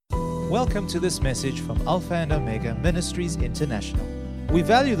Welcome to this message from Alpha and Omega Ministries International. We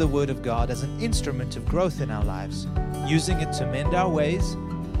value the Word of God as an instrument of growth in our lives, using it to mend our ways,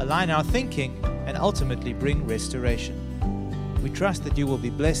 align our thinking, and ultimately bring restoration. We trust that you will be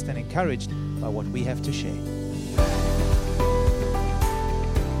blessed and encouraged by what we have to share.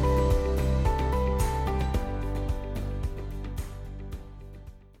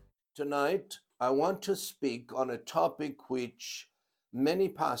 Tonight, I want to speak on a topic which many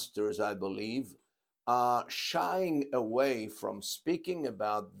pastors, I believe, are shying away from speaking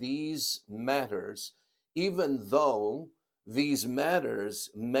about these matters, even though these matters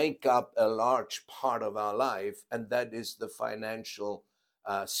make up a large part of our life, and that is the financial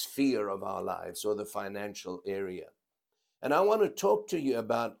sphere of our lives, or the financial area. And I want to talk to you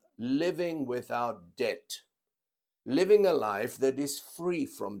about living without debt, living a life that is free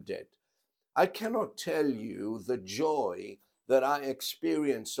from debt. I cannot tell you the joy that I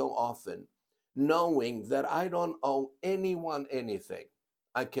experience so often, knowing that I don't owe anyone anything.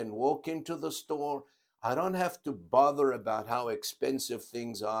 I can walk into the store. I don't have to bother about how expensive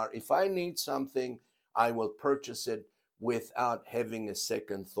things are. If I need something, I will purchase it without having a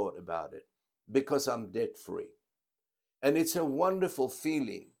second thought about it, because I'm debt free. And it's a wonderful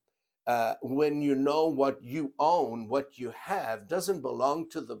feeling. When you know what you own, what you have, doesn't belong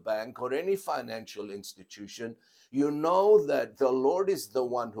to the bank or any financial institution. You know that the Lord is the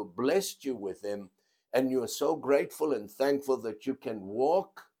one who blessed you with him, and you are so grateful and thankful that you can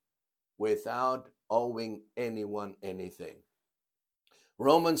walk without owing anyone anything.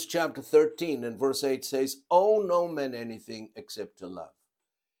 Romans chapter 13 and verse 8 says, "Owe no man anything except to love."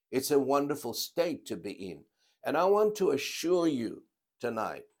 It's a wonderful state to be in. And I want to assure you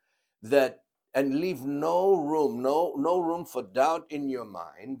tonight that, and leave no room for doubt in your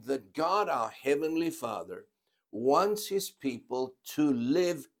mind, that God, our Heavenly Father, wants his people to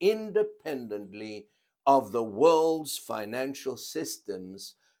live independently of the world's financial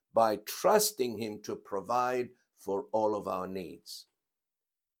systems by trusting him to provide for all of our needs.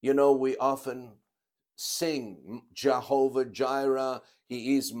 You know, we often sing Jehovah Jireh,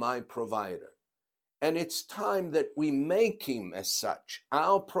 he is my provider. And it's time that we make him as such,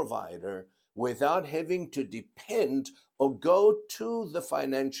 our provider, without having to depend or go to the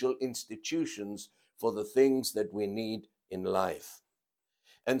financial institutions for the things that we need in life.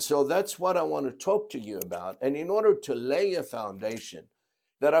 And so that's what I want to talk to you about. And in order to lay a foundation,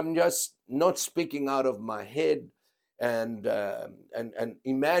 that I'm just not speaking out of my head and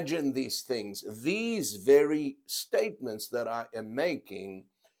imagine these things, these very statements that I am making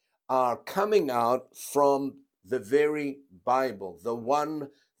are coming out from the very Bible, the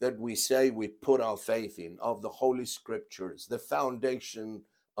one that we say we put our faith in, of the Holy Scriptures, the foundation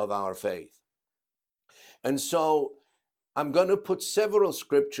of our faith. And so I'm going to put several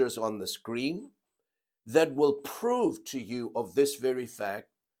scriptures on the screen that will prove to you of this very fact,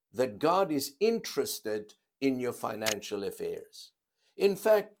 that God is interested in your financial affairs. In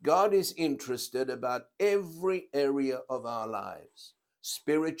fact, God is interested about every area of our lives.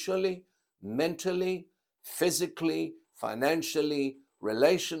 Spiritually, mentally, physically, financially,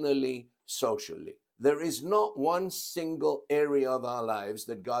 relationally, socially. There is not one single area of our lives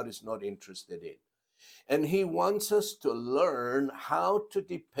that God is not interested in. And he wants us to learn how to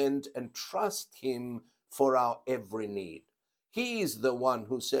depend and trust him for our every need. He is the one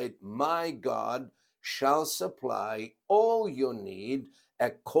who said, "My God shall supply all your need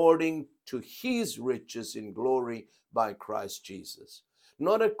according to his riches in glory by Christ Jesus."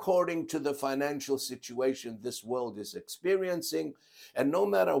 Not according to the financial situation this world is experiencing. And no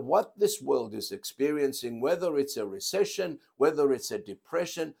matter what this world is experiencing, whether it's a recession, whether it's a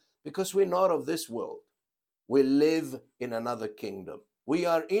depression, because we're not of this world. We live in another kingdom. We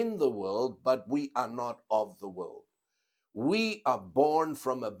are in the world, but we are not of the world. We are born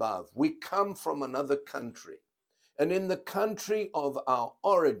from above. We come from another country. And in the country of our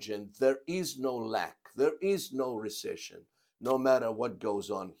origin, there is no lack. There is no recession, no matter what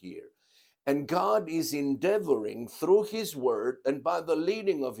goes on here. And God is endeavoring through his word and by the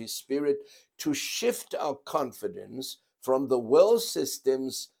leading of his Spirit to shift our confidence from the world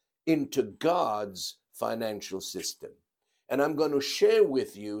systems into God's financial system. And I'm going to share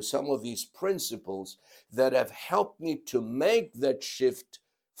with you some of these principles that have helped me to make that shift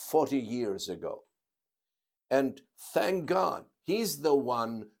 40 years ago. And thank God, he's the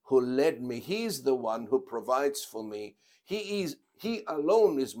one who led me. He's the one who provides for me. He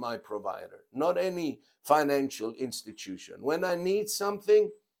alone is my provider, not any financial institution. When I need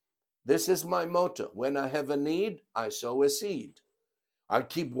something, this is my motto. When I have a need, I sow a seed. I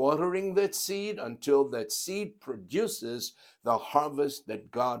keep watering that seed until that seed produces the harvest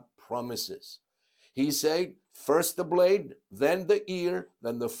that God promises. He said, first the blade, then the ear,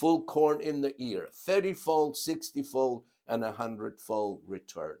 then the full corn in the ear, 30-fold, 60-fold, and 100-fold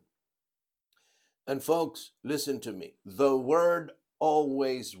return. And folks, listen to me. The word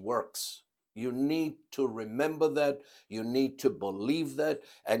always works. You need to remember that. You need to believe that.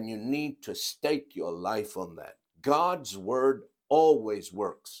 And you need to stake your life on that. God's word always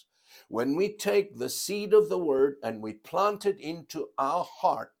works. When we take the seed of the word and we plant it into our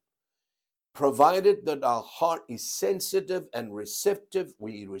heart, provided that our heart is sensitive and receptive,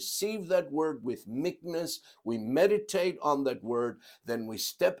 we receive that word with meekness, we meditate on that word, then we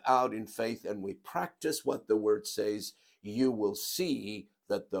step out in faith and we practice what the word says, you will see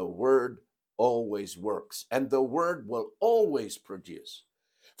that the word always works and the word will always produce.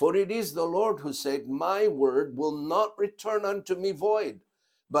 For it is the Lord who said, my word will not return unto me void,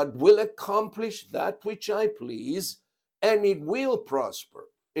 but will accomplish that which I please, and it will prosper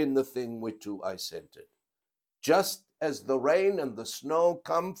in the thing whereto I sent it. Just as the rain and the snow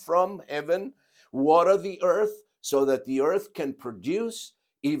come from heaven, water the earth so that the earth can produce,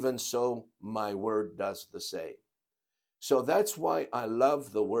 even so my word does the same. So that's why I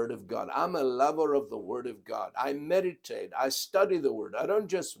love the word of God. I'm a lover of the word of God. I meditate, I study the word. I don't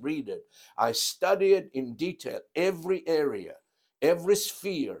just read it. I study it in detail. Every area, every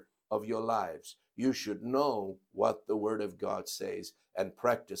sphere of your lives, you should know what the word of God says and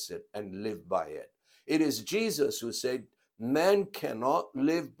practice it and live by it. It is Jesus who said, man cannot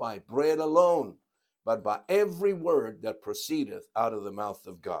live by bread alone, but by every word that proceedeth out of the mouth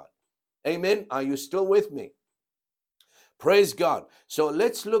of God. Amen. Are you still with me? Praise God. So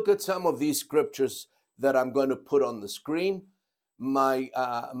let's look at some of these scriptures that I'm going to put on the screen. My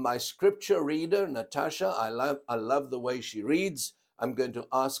scripture reader, Natasha, I love the way she reads. I'm going to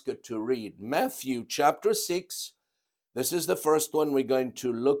ask her to read Matthew chapter 6. This is the first one. We're going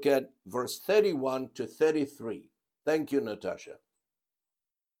to look at verse 31 to 33. Thank you, Natasha.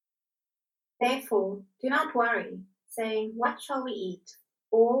 Therefore, do not worry, saying, what shall we eat?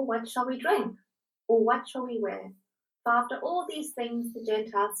 Or what shall we drink? Or what shall we wear? For after all these things the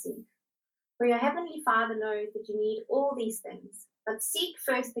Gentiles seek. For your heavenly Father knows that you need all these things. But seek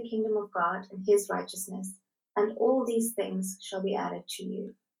first the kingdom of God and his righteousness, and all these things shall be added to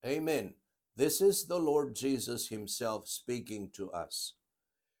you. Amen. This is the Lord Jesus himself speaking to us.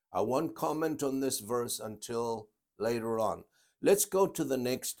 I won't comment on this verse until later on. Let's go to the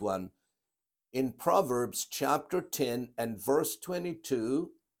next one. In Proverbs chapter 10 and verse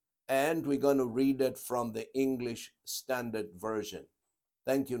 22, and we're going to read it from the English Standard Version.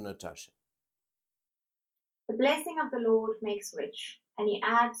 Thank you, Natasha. The blessing of the Lord makes rich, and he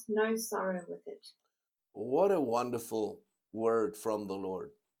adds no sorrow with it. What a wonderful word from the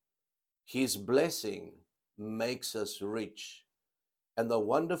Lord. His blessing makes us rich. And the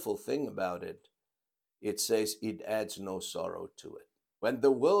wonderful thing about it, it says it adds no sorrow to it. When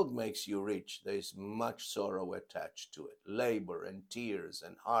the world makes you rich, there's much sorrow attached to it, labor and tears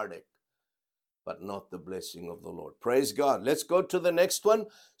and heartache, but not the blessing of the Lord. Praise God. Let's go to the next one.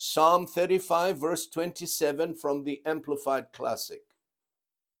 Psalm 35, verse 27 from the Amplified Classic.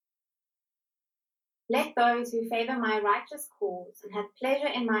 Let those who favor my righteous cause and have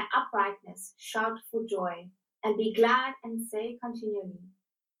pleasure in my uprightness shout for joy, and be glad and say continually,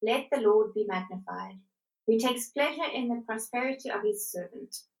 let the Lord be magnified, who takes pleasure in the prosperity of his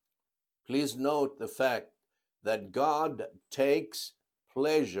servant. Please note the fact that God takes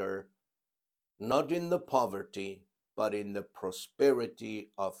pleasure not in the poverty, but in the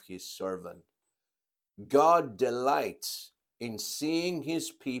prosperity of his servant. God delights in seeing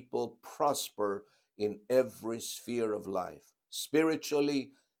his people prosper in every sphere of life,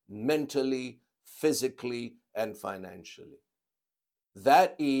 spiritually, mentally, physically, and financially.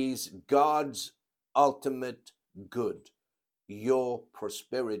 That is God's ultimate good, your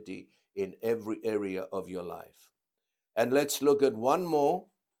prosperity in every area of your life. And let's look at one more.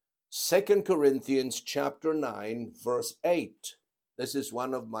 2 Corinthians chapter 9, verse 8. This is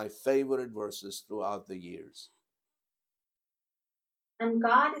one of my favorite verses throughout the years. And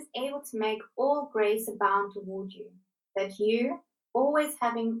God is able to make all grace abound toward you, that you, always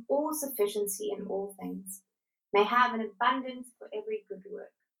having all sufficiency in all things, may have an abundance for every good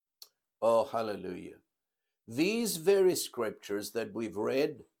work. Oh, hallelujah. These very scriptures that we've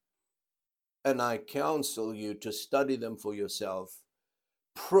read, and I counsel you to study them for yourself,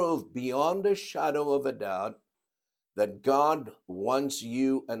 prove beyond a shadow of a doubt that God wants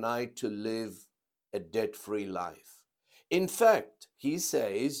you and I to live a debt-free life. In fact, he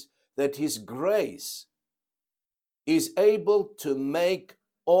says that his grace is able to make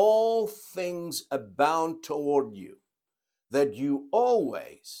all things abound toward you. that you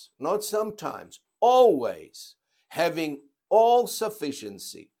always, not sometimes, always having all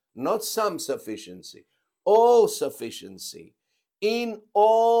sufficiency, not some sufficiency, all sufficiency in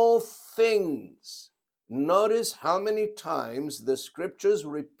all things. Notice how many times the scriptures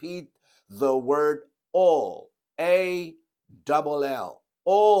repeat the word all, A-double-L,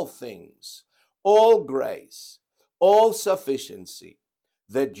 all things, all grace, all sufficiency,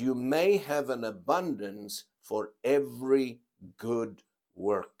 that you may have an abundance for every good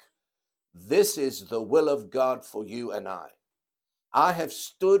work. This is the will of God for you and I. I have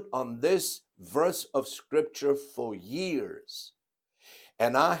stood on this verse of scripture for years,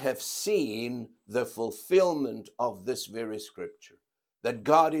 and I have seen the fulfillment of this very scripture, that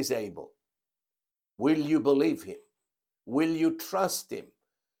God is able. Will you believe him? Will you trust him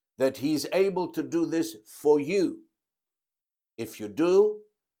that he's able to do this for you? If you do,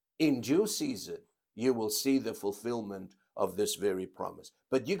 in due season, you will see the fulfillment of this very promise.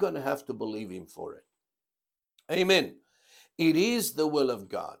 But you're going to have to believe him for it. Amen. It is the will of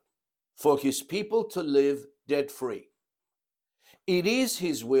God for his people to live debt-free. It is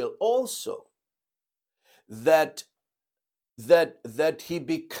his will also that he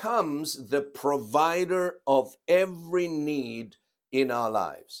becomes the provider of every need in our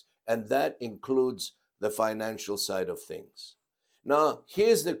lives. And that includes the financial side of things. Now,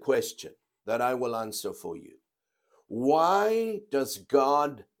 here's the question that I will answer for you. Why does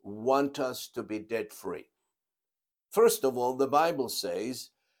God want us to be debt-free? First of all, the Bible says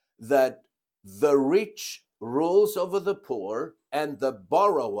that the rich rules over the poor and the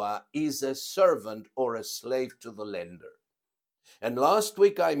borrower is a servant or a slave to the lender. And last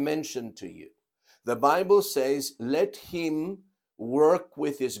week I mentioned to you, the Bible says, let him work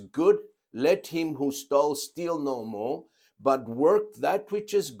with his good, let him who stole steal no more, but work that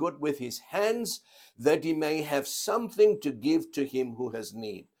which is good with his hands, that he may have something to give to him who has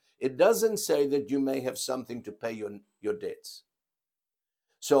need. It doesn't say that you may have something to pay your debts.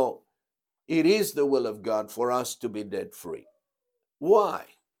 So it is the will of God for us to be debt-free. Why?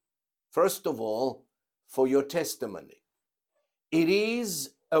 First of all, for your testimony. It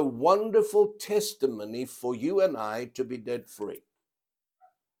is a wonderful testimony for you and I to be debt-free.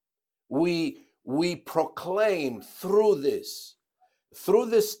 We proclaim through this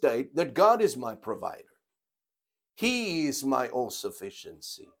state that God is my provider. He is my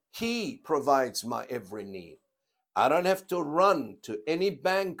all-sufficiency. He provides my every need. I don't have to run to any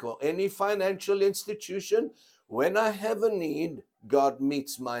bank or any financial institution. When I have a need, God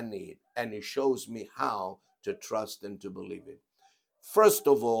meets my need, and he shows me how to trust and to believe it. First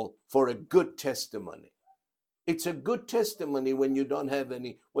of all, for a good testimony. It's a good testimony when you don't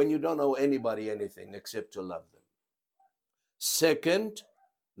owe anybody anything except to love them. Second,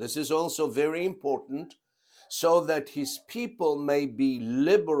 this is also very important, so that his people may be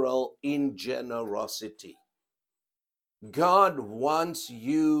liberal in generosity. God wants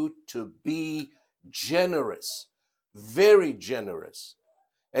you to be generous, very generous.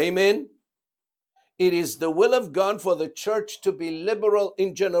 Amen. It is the will of God for the church to be liberal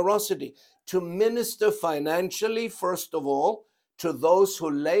in generosity, to minister financially, first of all, to those who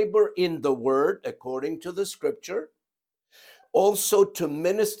labor in the word according to the scripture, also to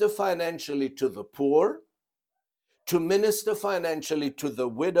minister financially to the poor, to minister financially to the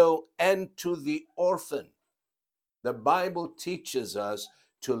widow and to the orphan. The Bible teaches us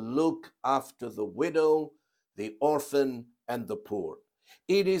to look after the widow, the orphan, and the poor.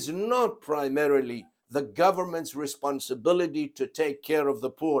 It is not primarily the government's responsibility to take care of the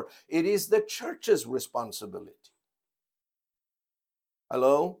poor. It is the church's responsibility.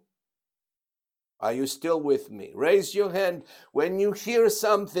 Hello? Are you still with me? Raise your hand when you hear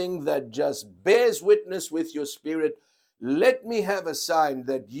something that just bears witness with your spirit. Let me have a sign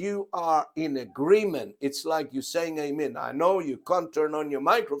that you are in agreement. It's like you saying amen. I know you can't turn on your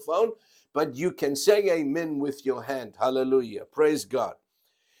microphone, but you can say amen with your hand. Hallelujah. Praise God.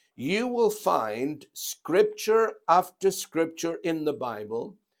 You will find scripture after scripture in the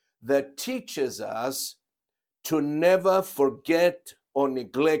Bible that teaches us to never forget or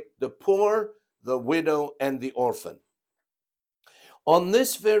neglect the poor, the widow, and the orphan. On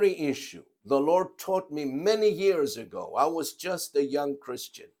this very issue, the Lord taught me many years ago. I was just a young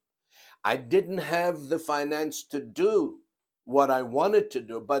Christian. I didn't have the finance to do what I wanted to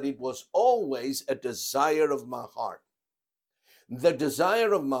do, but it was always a desire of my heart. The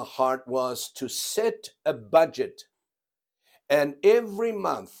desire of my heart was to set a budget, and every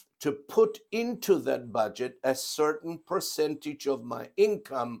month to put into that budget a certain percentage of my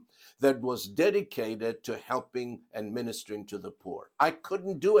income that was dedicated to helping and ministering to the poor. I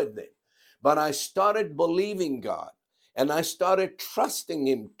couldn't do it then, but I started believing God. And I started trusting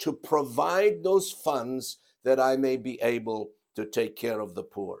him to provide those funds that I may be able to take care of the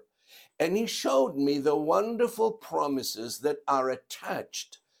poor. And he showed me the wonderful promises that are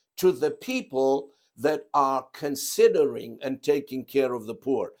attached to the people that are considering and taking care of the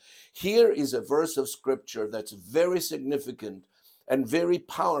poor. Here is a verse of scripture that's very significant and very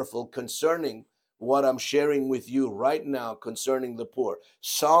powerful concerning what I'm sharing with you right now concerning the poor.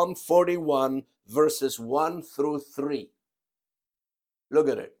 Psalm 41, verses 1 through 3. Look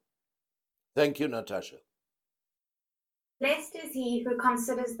at it. Thank you, Natasha. Blessed is he who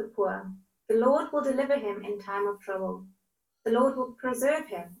considers the poor. The Lord will deliver him in time of trouble. The Lord will preserve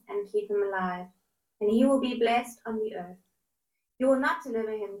him and keep him alive, and he will be blessed on the earth. He will not deliver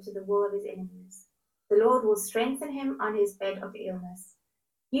him to the will of his enemies. The Lord will strengthen him on his bed of illness.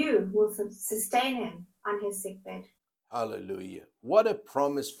 You will sustain him on his sick bed. Hallelujah. What a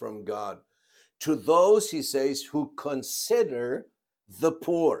promise from God to those, he says, who consider the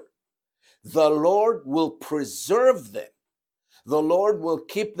poor. The Lord will preserve them. The Lord will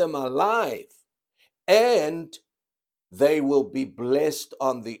keep them alive, and they will be blessed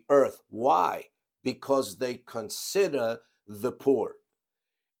on the earth. Why? Because they consider the poor.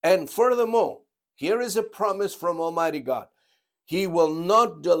 And furthermore, here is a promise from Almighty God. He will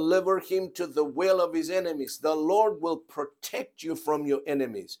not deliver him to the will of his enemies. The Lord will protect you from your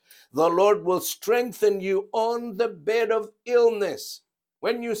enemies. The Lord will strengthen you on the bed of illness.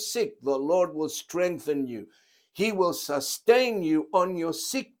 When you're sick, the Lord will strengthen you. He will sustain you on your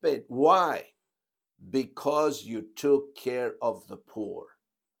sick bed. Why? Because you took care of the poor.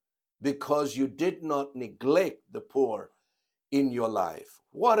 Because you did not neglect the poor in your life.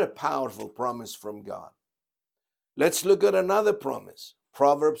 What a powerful promise from God. Let's look at another promise.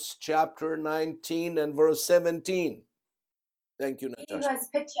 Proverbs chapter 19 and verse 17. Thank you, He who Natasha. has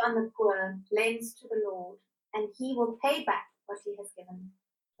pity on the poor lends to the Lord, and he will pay back what he has given.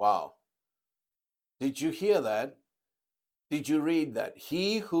 Wow. Did you hear that? Did you read that?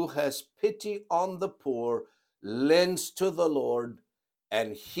 He who has pity on the poor lends to the Lord,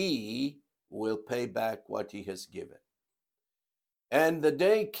 and he will pay back what he has given. And the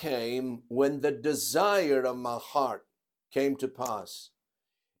day came when the desire of my heart came to pass.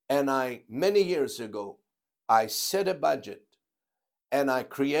 And many years ago, I set a budget and I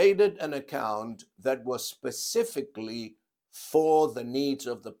created an account that was specifically for the needs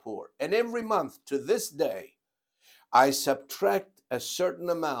of the poor. And every month to this day, I subtract a certain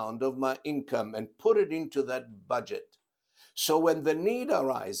amount of my income and put it into that budget. So when the need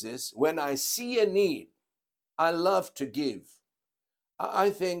arises, when I see a need, I love to give.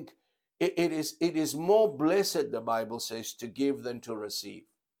 I think it is more blessed, the Bible says, to give than to receive.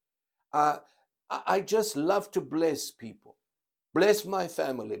 I just love to bless people. Bless my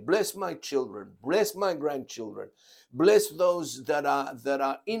family, bless my children, bless my grandchildren, bless those that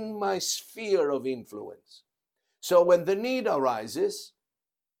are in my sphere of influence. So when the need arises,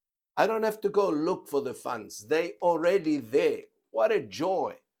 I don't have to go look for the funds. They already there. What a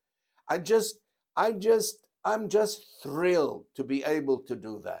joy. I'm just thrilled to be able to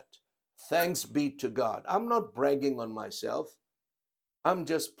do that. Thanks be to God. I'm not bragging on myself. I'm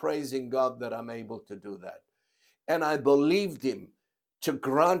just praising God that I'm able to do that. And I believed him to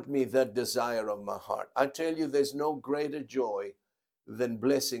grant me that desire of my heart. I tell you, there's no greater joy than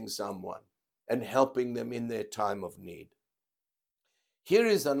blessing someone and helping them in their time of need. Here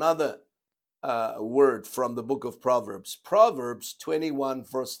is another word from the book of Proverbs. Proverbs 21,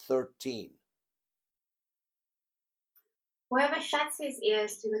 verse 13. Whoever shuts his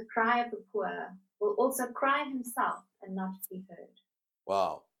ears to the cry of the poor will also cry himself and not be heard.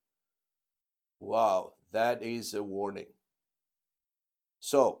 Wow. Wow, that is a warning.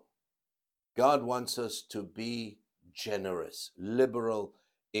 So, God wants us to be generous, liberal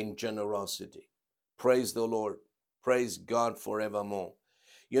in generosity. Praise the Lord. Praise God forevermore.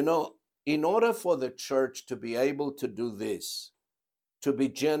 You know, in order for the church to be able to do this, to be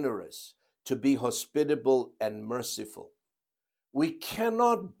generous, to be hospitable and merciful, we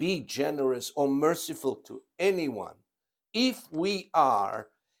cannot be generous or merciful to anyone if we are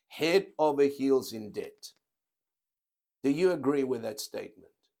head over heels in debt. Do you agree with that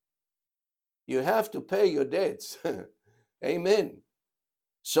statement? You have to pay your debts. Amen.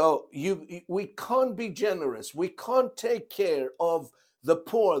 So we can't be generous. We can't take care of the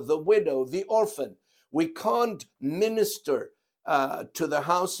poor, the widow, the orphan. We can't minister to the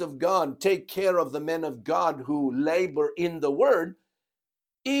house of God, take care of the men of God who labor in the word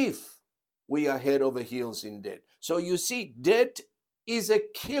if we are head over heels in debt. So you see, debt is a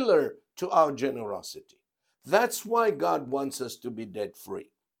killer to our generosity. That's why God wants us to be debt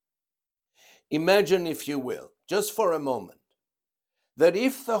free. Imagine, if you will, just for a moment, that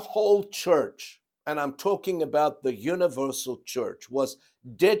if the whole church, and I'm talking about the universal church, was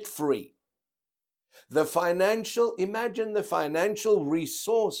debt-free, imagine the financial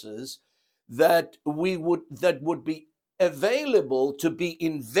resources that would be available to be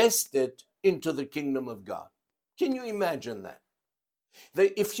invested into the kingdom of God. Can you imagine that?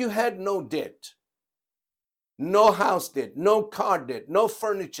 If you had no debt, no house debt, no car debt, no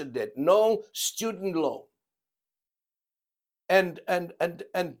furniture debt, no student loan, and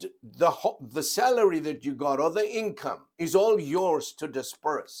the salary that you got or the income is all yours to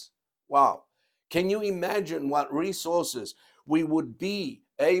disperse. Wow. Can you imagine what resources we would be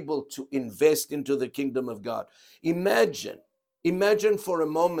able to invest into the kingdom of God? Imagine for a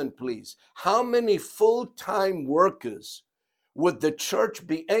moment, please, how many full-time workers would the church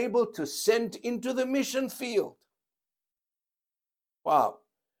be able to send into the mission field? Wow.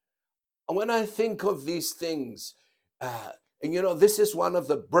 When I think of these things, and this is one of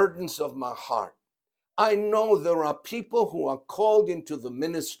the burdens of my heart. I know there are people who are called into the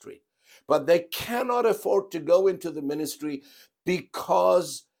ministry, but they cannot afford to go into the ministry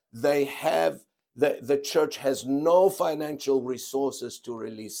because the church has no financial resources to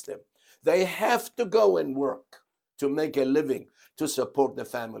release them. They have to go and work to make a living, to support the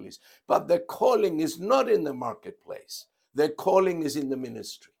families. But their calling is not in the marketplace. Their calling is in the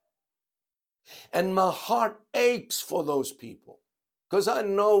ministry. And my heart aches for those people, because I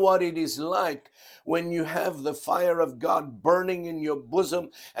know what it is like when you have the fire of God burning in your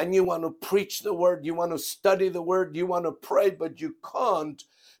bosom and you want to preach the word, you want to study the word, you want to pray, but you can't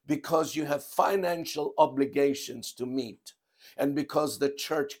because you have financial obligations to meet and because the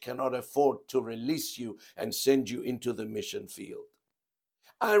church cannot afford to release you and send you into the mission field.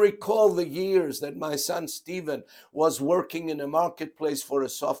 I recall the years that my son Stephen was working in a marketplace for a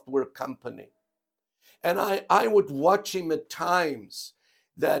software company. And I would watch him at times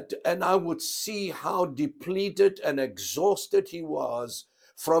and I would see how depleted and exhausted he was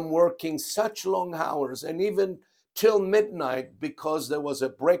from working such long hours and even till midnight because there was a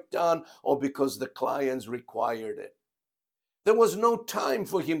breakdown or because the clients required it. There was no time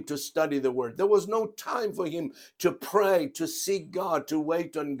for him to study the word. There was no time for him to pray, to seek God, to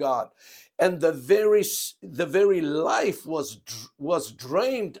wait on God. And the very life was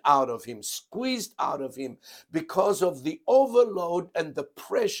drained out of him, squeezed out of him because of the overload and the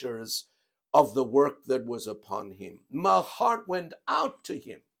pressures of the work that was upon him. My heart went out to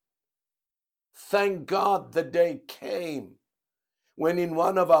him. Thank God the day came when in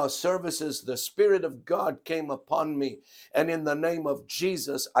one of our services, the Spirit of God came upon me, and in the name of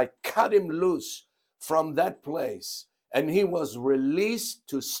Jesus, I cut him loose from that place, and he was released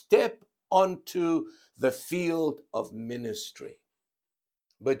to step onto the field of ministry.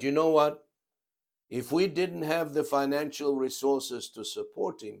 But you know what? If we didn't have the financial resources to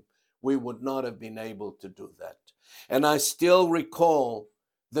support him, we would not have been able to do that. And I still recall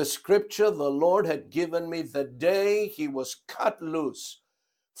the scripture the Lord had given me the day he was cut loose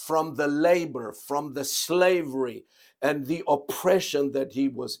from the labor, from the slavery and the oppression that he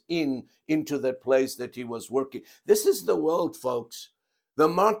was into that place that he was working. This is the world, folks. The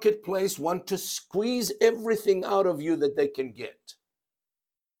marketplace want to squeeze everything out of you that they can get.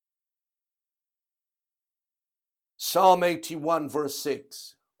 Psalm 81 verse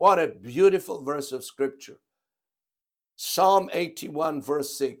 6. What a beautiful verse of scripture. Psalm 81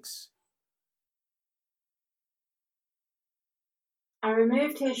 verse 6. I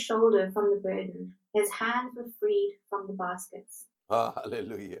removed his shoulder from the burden. His hands were freed from the baskets. Oh,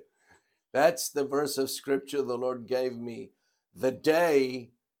 hallelujah. That's the verse of scripture the Lord gave me the day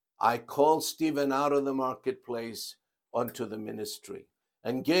I called Stephen out of the marketplace onto the ministry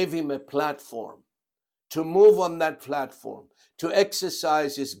and gave him a platform to move on that platform, to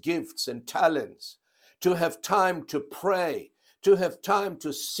exercise his gifts and talents, to have time to pray, to have time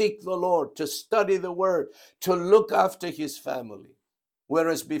to seek the Lord, to study the word, to look after his family.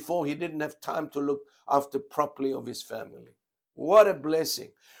 Whereas before he didn't have time to look after properly of his family. What a blessing.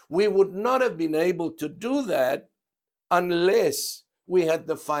 We would not have been able to do that unless we had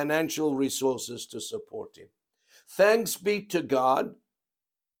the financial resources to support him. Thanks be to God,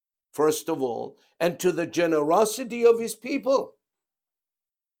 first of all, and to the generosity of his people.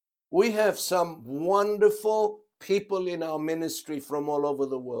 We have some wonderful people in our ministry from all over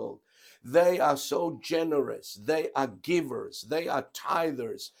the world. They are so generous. They are givers. They are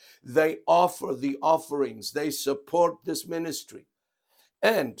tithers. They offer the offerings. They support this ministry.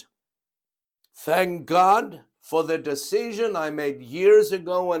 And thank God for the decision I made years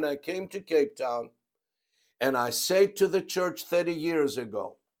ago when I came to Cape Town. And I say to the church 30 years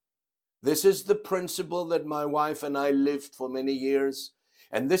ago, This is the principle that my wife and I lived for many years.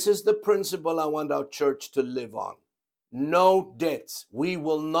 And this is the principle I want our church to live on. No debts. We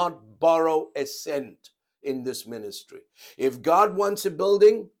will not borrow a cent in this ministry. If God wants a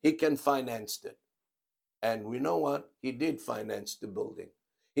building, he can finance it. And we know what? He did finance the building.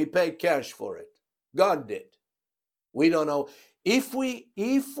 He paid cash for it. God did. We don't know. If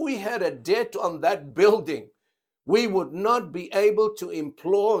we had a debt on that building, we would not be able to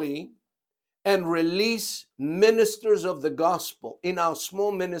employ and release ministers of the gospel. In our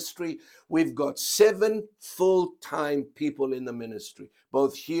small ministry, we've got 7 full-time people in the ministry,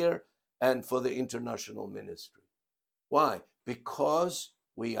 both here and for the international ministry. Why? Because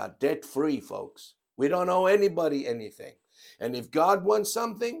we are debt-free, folks. We don't owe anybody anything. And if God wants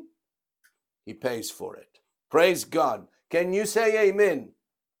something, he pays for it. Praise God. Can you say amen?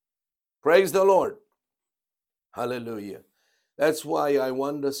 Praise the Lord. Hallelujah. That's why I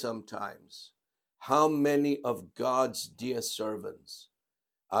wonder sometimes how many of God's dear servants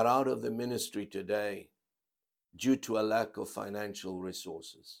are out of the ministry today due to a lack of financial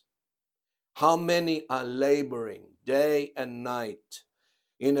resources. How many are laboring day and night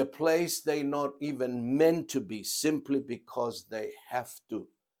in a place they're not even meant to be, simply because they have to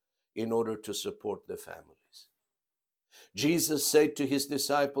in order to support their families. Jesus said to his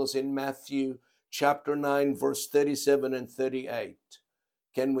disciples in Matthew chapter 9, verse 37 and 38.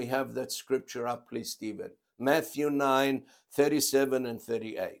 Can we have that scripture up, please, Stephen? Matthew 9, 37 and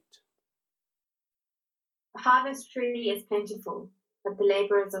 38. The harvest truly is plentiful, but the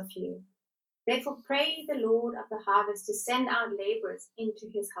laborers are few. Therefore pray the Lord of the harvest to send out laborers into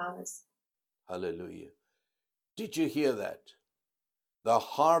his harvest. Hallelujah. Did you hear that? The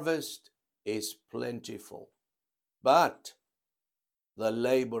harvest is plentiful, but the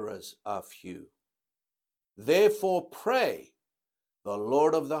laborers are few. Therefore pray the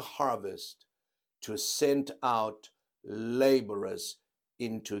Lord of the harvest to send out laborers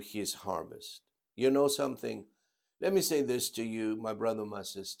into his harvest. You know something? Let me say this to you, my brother, my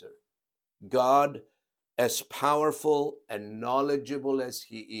sister. God, as powerful and knowledgeable as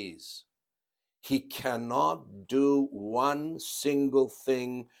he is, he cannot do one single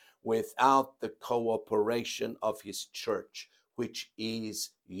thing without the cooperation of his church, which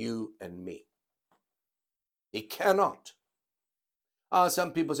is you and me. He cannot.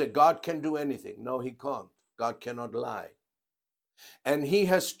 Some people say God can do anything. No, he can't. God cannot lie. And he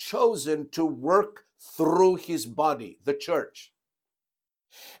has chosen to work through his body, the church.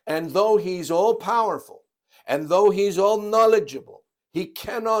 And though he's all powerful, and though he's all knowledgeable, he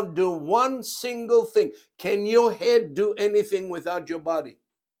cannot do one single thing. Can your head do anything without your body?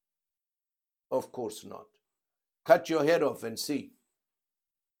 Of course not. Cut your head off and see.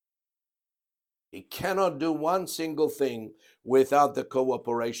 He cannot do one single thing without the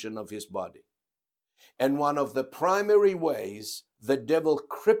cooperation of his body. And one of the primary ways the devil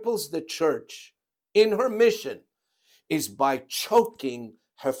cripples the church in her mission is by choking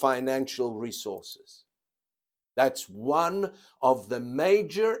her financial resources. That's one of the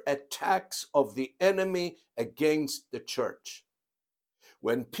major attacks of the enemy against the church.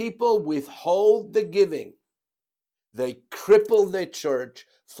 When people withhold the giving, they cripple the church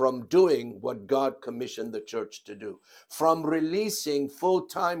from doing what God commissioned the church to do, from releasing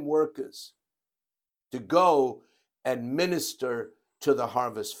full-time workers to go and minister to the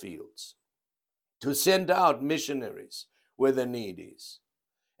harvest fields, to send out missionaries where the need is.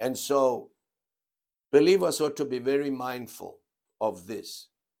 And so believers ought to be very mindful of this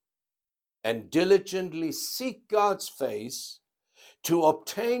and diligently seek God's face to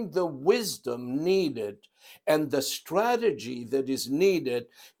obtain the wisdom needed and the strategy that is needed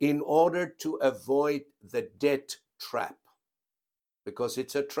in order to avoid the debt trap, because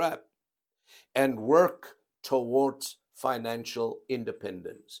it's a trap, and work towards financial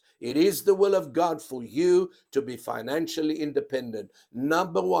independence. It is the will of God for you to be financially independent.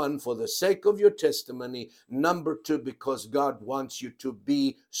 Number one, for the sake of your testimony. Number two, because God wants you to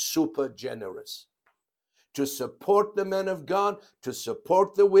be super generous, to support the man of God, to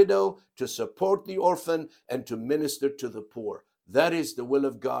support the widow, to support the orphan, and to minister to the poor. That is the will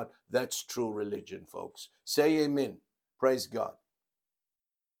of God. That's true religion, folks. Say amen. Praise God.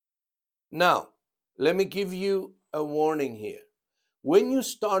 Now, let me give you a warning here. When you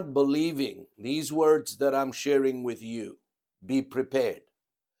start believing these words that I'm sharing with you, be prepared.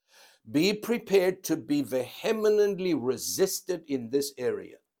 Be prepared to be vehemently resisted in this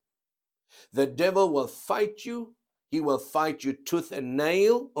area. The devil will fight you. He will fight you tooth and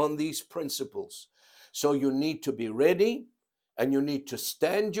nail on these principles. So you need to be ready, and you need to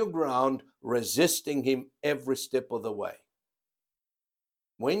stand your ground, resisting him every step of the way.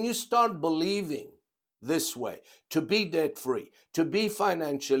 When you start believing this way, to be debt-free, to be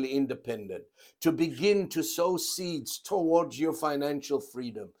financially independent, to begin to sow seeds towards your financial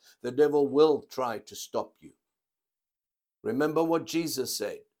freedom, the devil will try to stop you. Remember what Jesus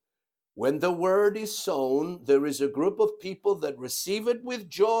said. When the word is sown, there is a group of people that receive it with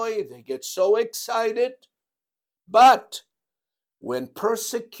joy. They get so excited. But when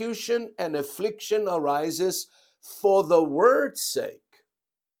persecution and affliction arises for the word's sake,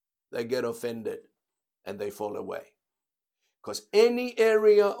 they get offended and they fall away. Because any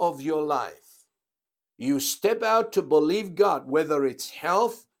area of your life, you step out to believe God, whether it's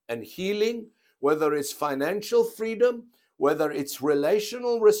health and healing, whether it's financial freedom, whether it's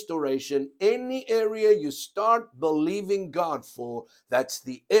relational restoration, any area you start believing God for, that's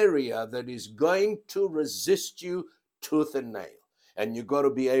the area that is going to resist you tooth and nail. And you got to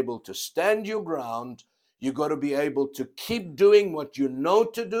be able to stand your ground. You got to be able to keep doing what you know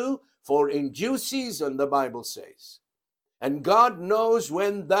to do, for in due season, the Bible says. And God knows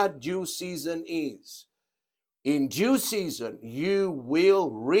when that due season is. In due season, you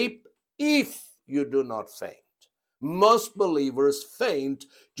will reap if you do not faint. Most believers faint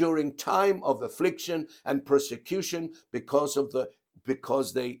during time of affliction and persecution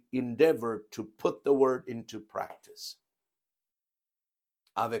because they endeavor to put the word into practice.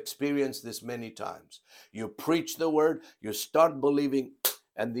 I've experienced this many times. You preach the word, you start believing,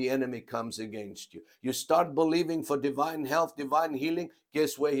 and the enemy comes against you. You start believing for divine health, divine healing,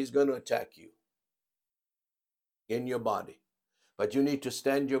 guess where he's going to attack you? In your body. But you need to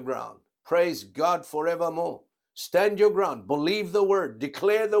stand your ground. Praise God forevermore. Stand your ground. Believe the word.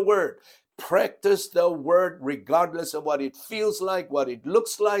 Declare the word. Practice the word regardless of what it feels like, what it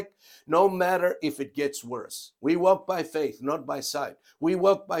looks like, no matter if it gets worse. We walk by faith, not by sight. We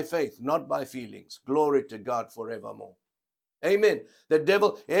walk by faith, not by feelings. Glory to God forevermore. Amen. The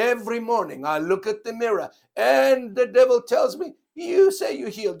devil, every morning I look at the mirror and the devil tells me, you say you're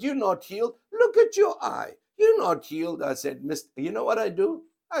healed. You're not healed. Look at your eye. You're not healed. I said, you know what I do?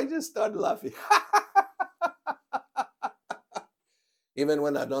 I just start laughing. Even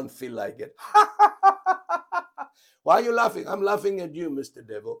when I don't feel like it. Why are you laughing? I'm laughing at you, Mr.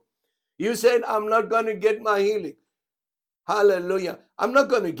 Devil. You said I'm not going to get my healing. Hallelujah. I'm not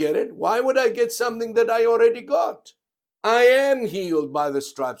going to get it. Why would I get something that I already got? I am healed by the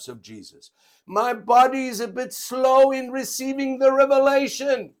stripes of Jesus. My body is a bit slow in receiving the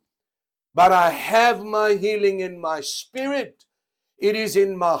revelation, but I have my healing in my spirit. It is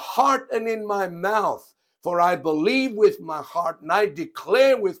in my heart and in my mouth. For I believe with my heart and I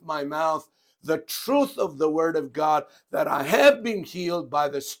declare with my mouth the truth of the word of God, that I have been healed by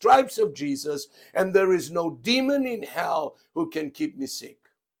the stripes of Jesus, and there is no demon in hell who can keep me sick.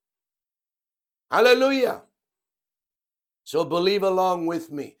 Hallelujah. So believe along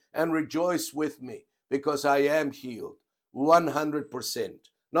with me and rejoice with me, because I am healed 100%.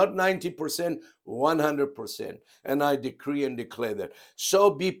 Not 90%, 100%. And I decree and declare that. So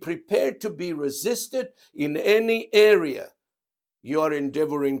be prepared to be resisted in any area you are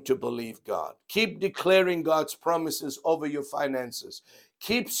endeavoring to believe God. Keep declaring God's promises over your finances.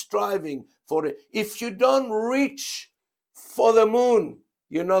 Keep striving for it. If you don't reach for the moon,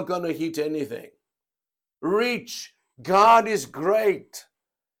 you're not going to hit anything. Reach. God is great.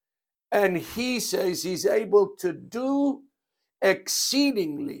 And he says he's able to do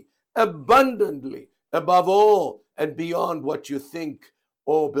exceedingly, abundantly, above all and beyond what you think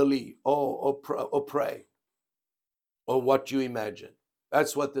or believe or pray or what you imagine.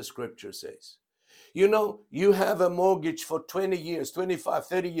 That's what the scripture says. You know, you have a mortgage for 20 years, 25,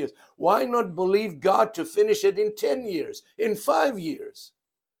 30 years. Why not believe God to finish it in 10 years, in 5 years?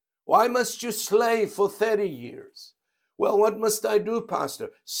 Why must you slave for 30 years? Well, what must I do,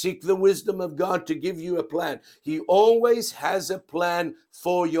 Pastor? Seek the wisdom of God to give you a plan. He always has a plan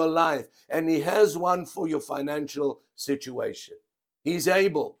for your life, and he has one for your financial situation. He's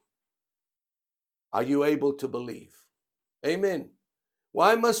able. Are you able to believe? Amen.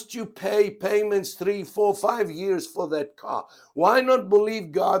 Why must you pay payments 3, 4, 5 years for that car? Why not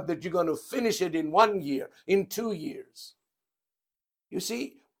believe God that you're going to finish it in 1 year, in 2 years? You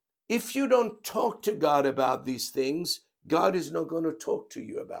see, if you don't talk to God about these things, God is not going to talk to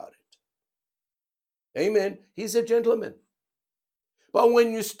you about it. Amen. He's a gentleman. But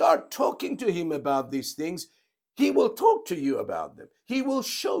when you start talking to him about these things, he will talk to you about them. He will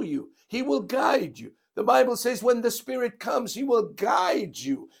show you. He will guide you. The Bible says when the Spirit comes, he will guide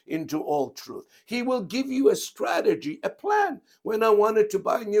you into all truth. He will give you a strategy, a plan. When I wanted to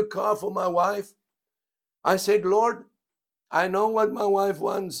buy a new car for my wife, I said, Lord, I know what my wife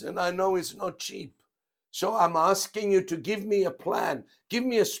wants, and I know it's not cheap. So I'm asking you to give me a plan, give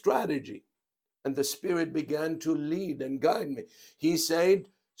me a strategy. And the Spirit began to lead and guide me. He said,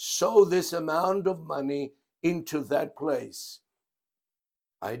 sow this amount of money into that place.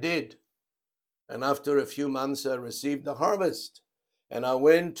 I did. And after a few months, I received the harvest. And I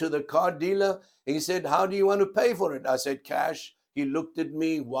went to the car dealer. He said, how do you want to pay for it? I said, cash. He looked at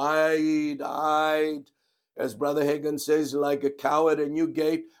me wide-eyed, as Brother Hagin says, like a cow at a new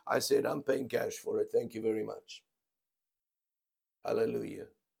gate. I said, I'm paying cash for it. Thank you very much. Hallelujah.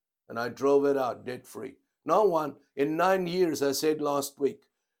 And I drove it out debt-free. No one, in 9 years, I said last week,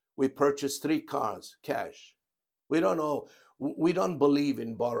 we purchased 3 cars, cash. We don't believe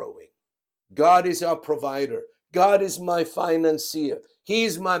in borrowing. God is our provider. God is my financier.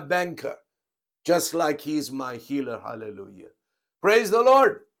 He's my banker, just like he's my healer. Hallelujah. Praise the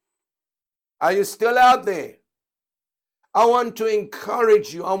Lord. Are you still out there? I want to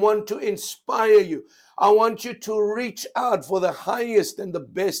encourage you. I want to inspire you. I want you to reach out for the highest and the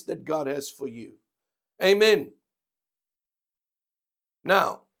best that God has for you. Amen.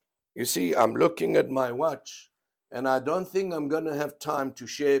 Now, you see, I'm looking at my watch, and I don't think I'm going to have time to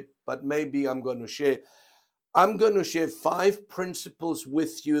share, but maybe I'm going to share. I'm going to share 5 principles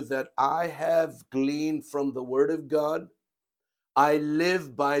with you that I have gleaned from the Word of God. I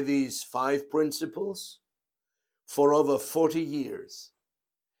live by these 5 principles for over 40 years.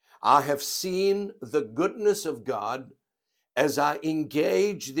 I have seen the goodness of God as I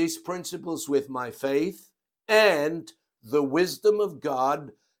engage these principles with my faith and the wisdom of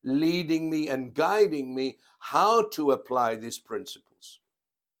God leading me and guiding me how to apply these principles.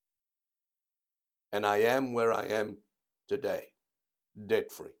 And I am where I am today,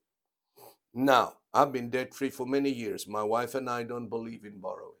 debt-free. Now, I've been debt-free for many years. My wife and I don't believe in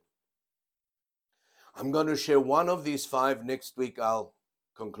borrowing. I'm going to share one of these 5. Next week, I'll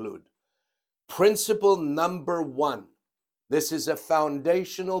conclude. Principle number 1. This is a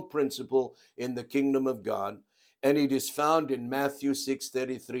foundational principle in the kingdom of God, and it is found in Matthew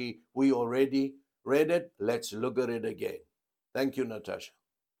 6:33. We already read it. Let's look at it again. Thank you, Natasha.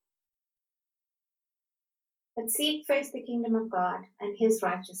 But seek first the kingdom of God and his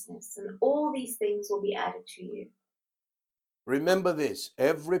righteousness, and all these things will be added to you. Remember this,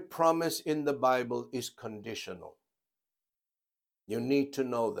 every promise in the Bible is conditional. You need to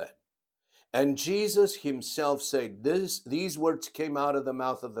know that. And Jesus himself said, these words came out of the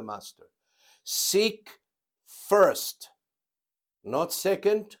mouth of the Master. Seek first, not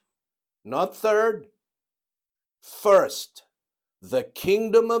second, not third, first, the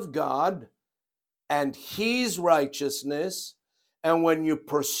kingdom of God and his righteousness. And when you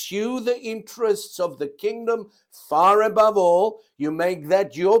pursue the interests of the kingdom far above all, you make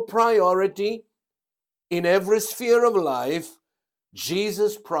that your priority in every sphere of life,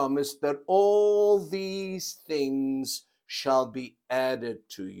 Jesus promised that all these things shall be added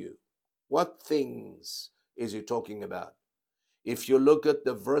to you. What things is he talking about? If you look at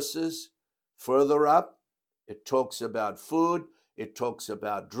the verses further up, it talks about food, it talks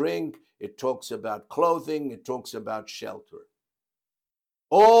about drink, it talks about clothing, it talks about shelter.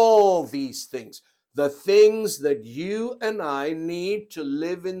 All these things, the things that you and I need to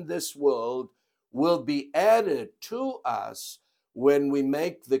live in this world, will be added to us when we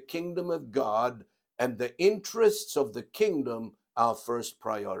make the kingdom of God and the interests of the kingdom our first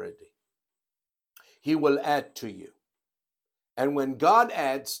priority. He will add to you. And when God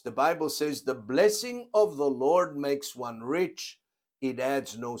adds, the Bible says, the blessing of the Lord makes one rich. It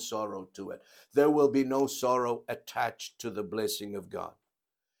adds no sorrow to it. There will be no sorrow attached to the blessing of God.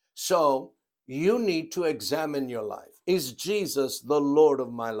 So you need to examine your life. Is Jesus the Lord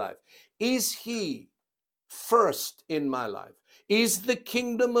of my life? Is he first in my life? Is the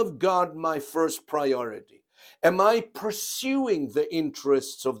kingdom of God my first priority? Am I pursuing the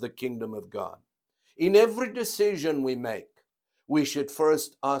interests of the kingdom of God? In every decision we make, we should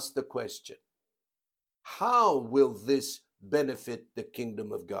first ask the question, how will this benefit the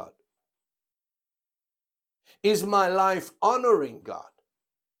kingdom of God? Is my life honoring God?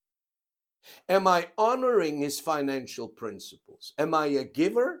 Am I honoring his financial principles? Am I a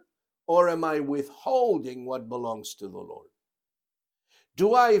giver, or am I withholding what belongs to the Lord?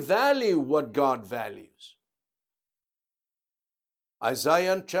 Do I value what God values?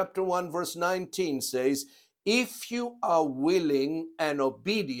 Isaiah chapter 1 verse 19 says, if you are willing and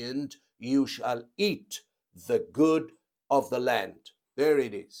obedient, you shall eat the good of the land. There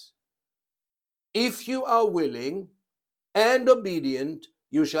it is. If you are willing and obedient,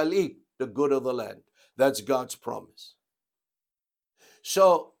 you shall eat the good of the land. That's God's promise.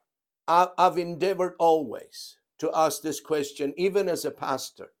 So I've endeavored always to ask this question, even as a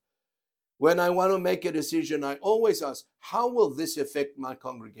pastor. When I want to make a decision, I always ask, how will this affect my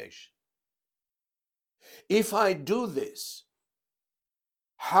congregation? If I do this,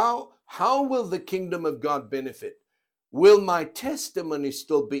 how will the kingdom of God benefit? Will my testimony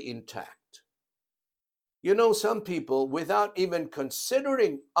still be intact? You know, some people, without even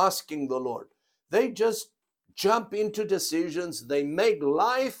considering asking the Lord, they just jump into decisions. They make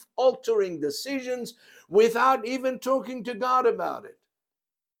life-altering decisions without even talking to God about it,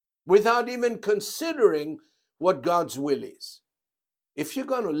 without even considering what God's will is. If you're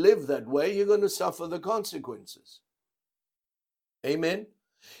going to live that way, you're going to suffer the consequences. Amen?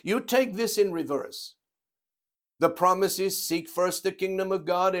 You take this in reverse. The promise is, seek first the kingdom of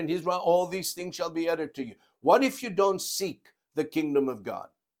God and his right, all these things shall be added to you. What if you don't seek the kingdom of God?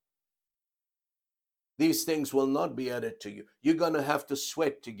 These things will not be added to you. You're going to have to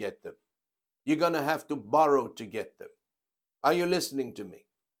sweat to get them. You're going to have to borrow to get them. Are you listening to me?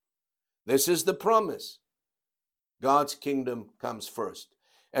 This is the promise. God's kingdom comes first.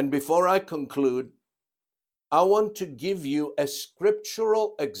 And before I conclude, I want to give you a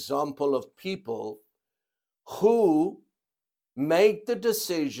scriptural example of people who made the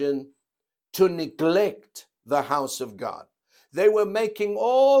decision to neglect the house of God. They were making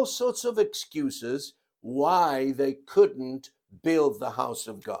all sorts of excuses why they couldn't build the house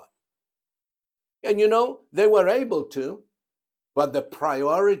of God. And you know, they were able to, but the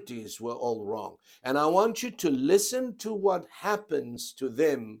priorities were all wrong. And I want you to listen to what happens to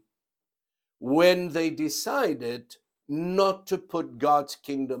them when they decided not to put God's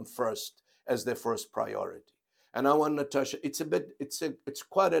kingdom first as their first priority. And I want Natasha, it's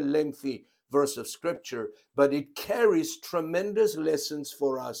quite a lengthy verse of scripture, but it carries tremendous lessons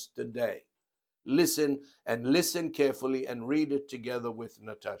for us today. Listen and listen carefully and read it together with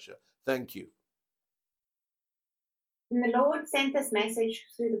Natasha. Thank you. And the Lord sent this message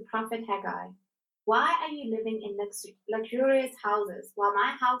through the prophet Haggai. Why are you living in luxurious houses while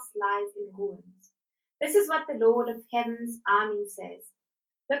my house lies in ruins? This is what the Lord of Heaven's army says.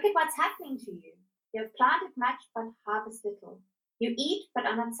 Look at what's happening to you. You have planted much but harvest little. You eat but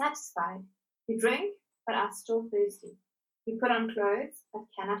are not satisfied. You drink but are still thirsty. You put on clothes but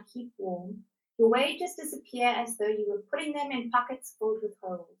cannot keep warm. Your wages disappear as though you were putting them in pockets filled with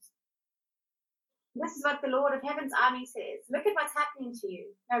holes. This is what the Lord of Heaven's army says. Look at what's happening to you.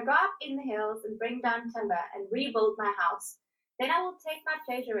 Now go up in the hills and bring down timber and rebuild my house. Then I will take my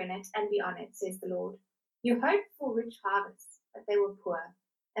pleasure in it and be on it, says the Lord. You hoped for rich harvests, but they were poor.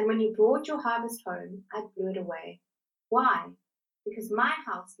 And when you brought your harvest home, I blew it away. Why? Because my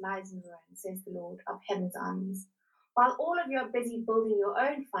house lies in ruin, says the Lord of Heaven's armies, while all of you are busy building your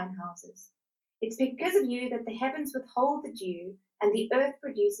own fine houses. It's because of you that the heavens withhold the dew and the earth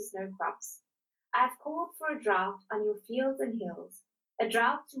produces no crops. I have called for a drought on your fields and hills, a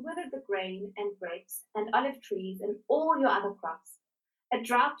drought to wither the grain and grapes and olive trees and all your other crops, a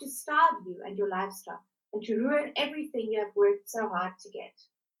drought to starve you and your livestock, and to ruin everything you have worked so hard to get.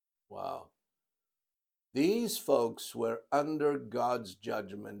 Wow. These folks were under God's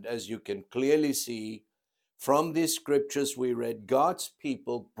judgment. As you can clearly see from these scriptures we read, God's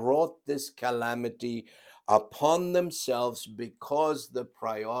people brought this calamity upon themselves because the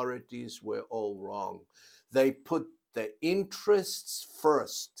priorities were all wrong. They put the interests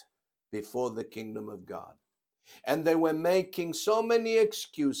first before the kingdom of God. And they were making so many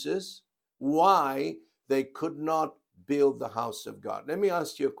excuses why they could not build the house of God. Let me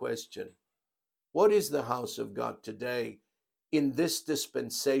ask you a question. What is the house of God today in this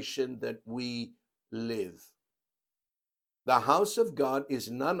dispensation that we live? The house of God is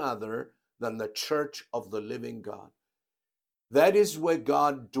none other than the church of the living God. That is where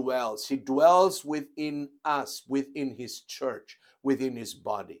God dwells. He dwells within us, within his church, within his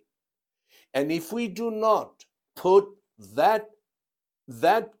body. And if we do not put that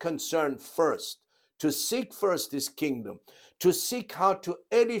concern first, to seek first his kingdom, to seek how to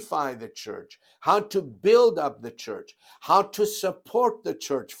edify the church, how to build up the church, how to support the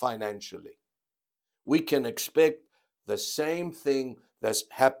church financially, we can expect the same thing that's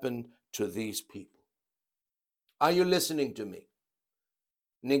happened to these people. Are you listening to me?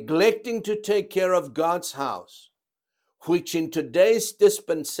 Neglecting to take care of God's house, which in today's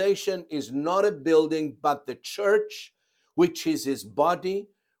dispensation is not a building, but the church, which is his body,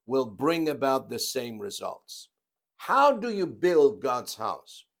 will bring about the same results. How do you build God's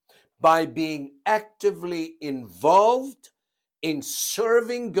house? By being actively involved in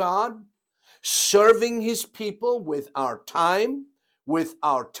serving God, serving his people with our time, with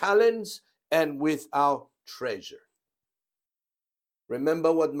our talents, and with our treasure.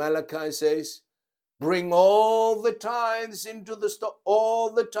 Remember what Malachi says? Bring all the tithes into the store,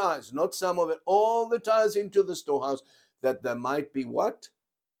 all the tithes, not some of it, all the tithes into the storehouse, that there might be what?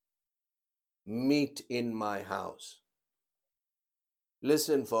 Meat in my house.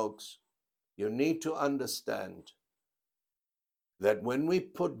 Listen, folks, you need to understand that when we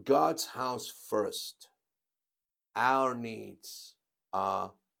put God's house first, our needs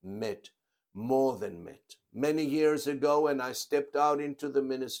are met, more than met. Many years ago, when I stepped out into the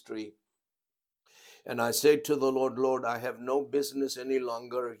ministry, and I said to the Lord, Lord, I have no business any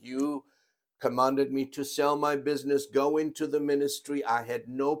longer. You commanded me to sell my business, go into the ministry. I had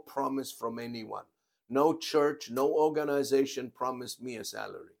no promise from anyone. No church, no organization promised me a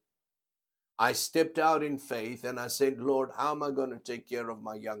salary. I stepped out in faith and I said, Lord, how am I going to take care of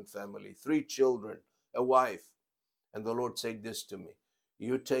my young family? 3 children, a wife. And the Lord said this to me,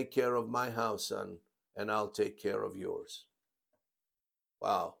 you take care of my house, son, and I'll take care of yours.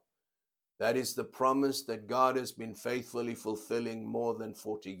 Wow. That is the promise that God has been faithfully fulfilling more than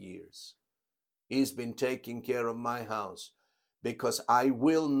 40 years. He's been taking care of my house because I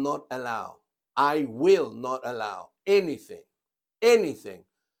will not allow anything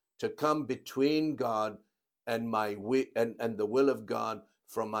to come between God and my and the will of God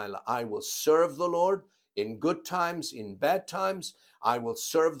from my life. I will serve the Lord in good times, in bad times. I will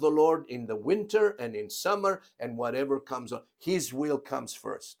serve the Lord in the winter and in summer, and whatever comes on, His will comes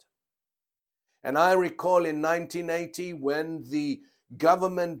first. And I recall in 1980 when the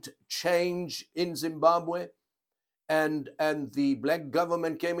government changed in Zimbabwe and the black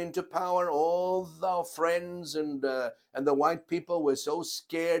government came into power, all our friends and the white people were so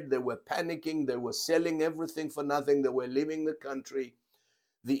scared. They were panicking. They were selling everything for nothing. They were leaving the country.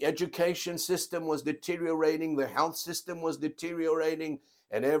 The education system was deteriorating. The health system was deteriorating,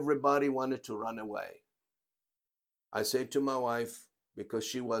 and everybody wanted to run away. I said to my wife, because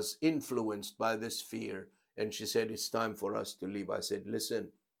she was influenced by this fear, and she said, it's time for us to leave. I said, listen,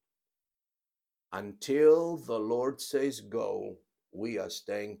 until the Lord says go, we are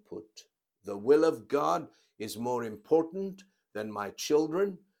staying put. The will of God is more important than my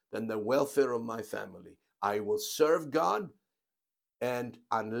children, than the welfare of my family. I will serve God, and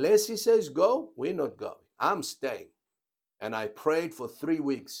unless He says go, we're not going. I'm staying. And I prayed for 3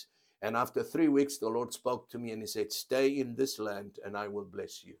 weeks. And after 3 weeks, the Lord spoke to me and He said, stay in this land and I will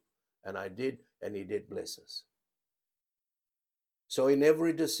bless you. And I did, and He did bless us. So in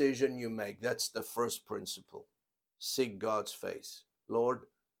every decision you make, that's the first principle. Seek God's face. Lord,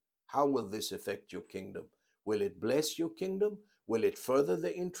 how will this affect your kingdom? Will it bless your kingdom? Will it further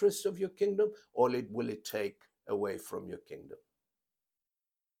the interests of your kingdom? Or will it take away from your kingdom?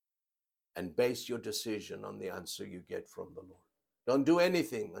 And base your decision on the answer you get from the Lord. Don't do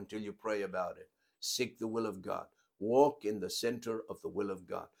anything until you pray about it. Seek the will of God. Walk in the center of the will of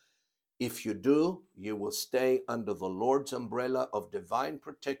God. If you do, you will stay under the Lord's umbrella of divine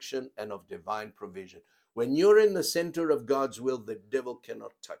protection and of divine provision. When you're in the center of God's will, the devil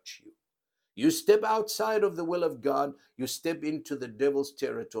cannot touch you. You step outside of the will of God, you step into the devil's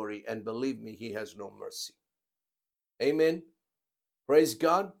territory, and believe me, he has no mercy. Amen. Praise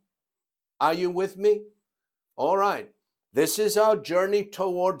God. Are you with me? All right. This is our journey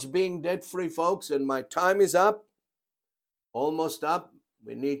towards being debt-free, folks, and my time is up, almost up.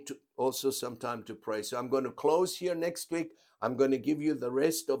 We need to also some time to pray. So I'm going to close here next week. I'm going to give you the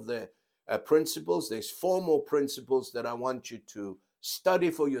rest of the principles. There's 4 more principles that I want you to study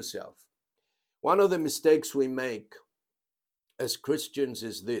for yourself. One of the mistakes we make as Christians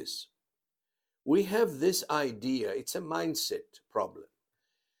is this. We have this idea, it's a mindset problem,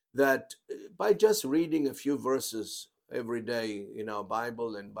 that by just reading a few verses every day in our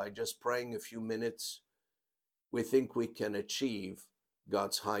Bible and by just praying a few minutes, we think we can achieve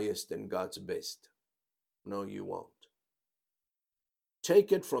God's highest and God's best. No, you won't.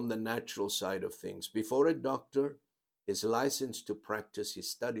 Take it from the natural side of things. Before a doctor is licensed to practice, he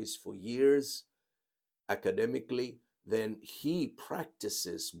studies for years academically, then he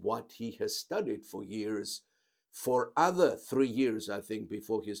practices what he has studied for years for other 3 years, I think,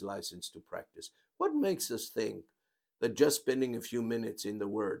 before he's licensed to practice. What makes us think that just spending a few minutes in the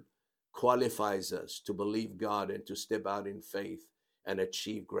Word qualifies us to believe God and to step out in faith and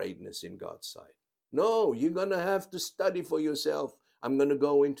achieve greatness in God's sight? No, you're going to have to study for yourself. I'm going to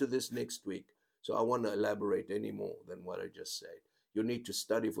go into this next week, so I want to elaborate any more than what I just said. You need to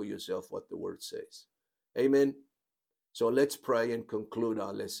study for yourself what the Word says. Amen. So let's pray and conclude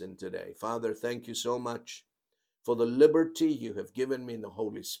our lesson today. Father, thank you so much for the liberty you have given me in the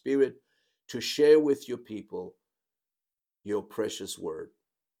Holy Spirit to share with your people your precious word.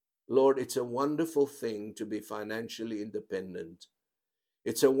 Lord, it's a wonderful thing to be financially independent.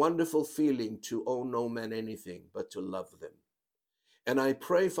 It's a wonderful feeling to owe no man anything but to love them. And I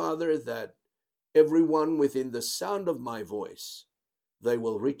pray, Father, that everyone within the sound of my voice, they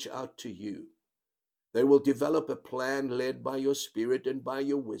will reach out to you. They will develop a plan led by your Spirit and by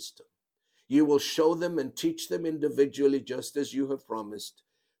your wisdom. You will show them and teach them individually, just as you have promised,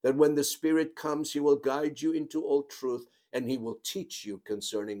 that when the Spirit comes, he will guide you into all truth and he will teach you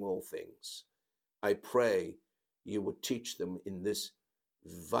concerning all things. I pray you would teach them in this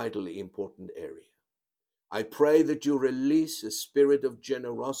vitally important area. I pray that you release a spirit of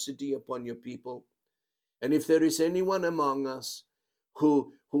generosity upon your people. And if there is anyone among us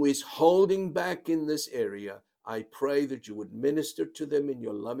who is holding back in this area, I pray that you would minister to them in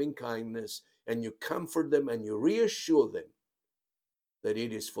your loving kindness and you comfort them and you reassure them that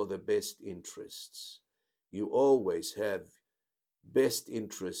it is for the best interests. You always have best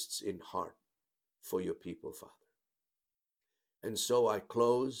interests in heart for your people, Father. And so I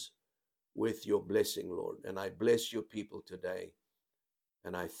close with your blessing, Lord, and I bless your people today.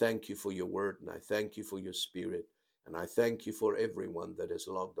 And I thank you for your word, and I thank you for your Spirit, and I thank you for everyone that has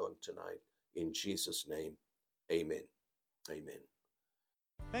logged on tonight. In Jesus' name, amen. Amen.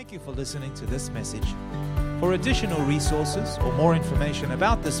 Thank you for listening to this message. For additional resources or more information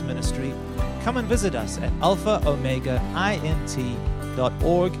about this ministry, come and visit us at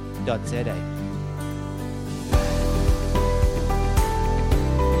alphaomegaint.org.za.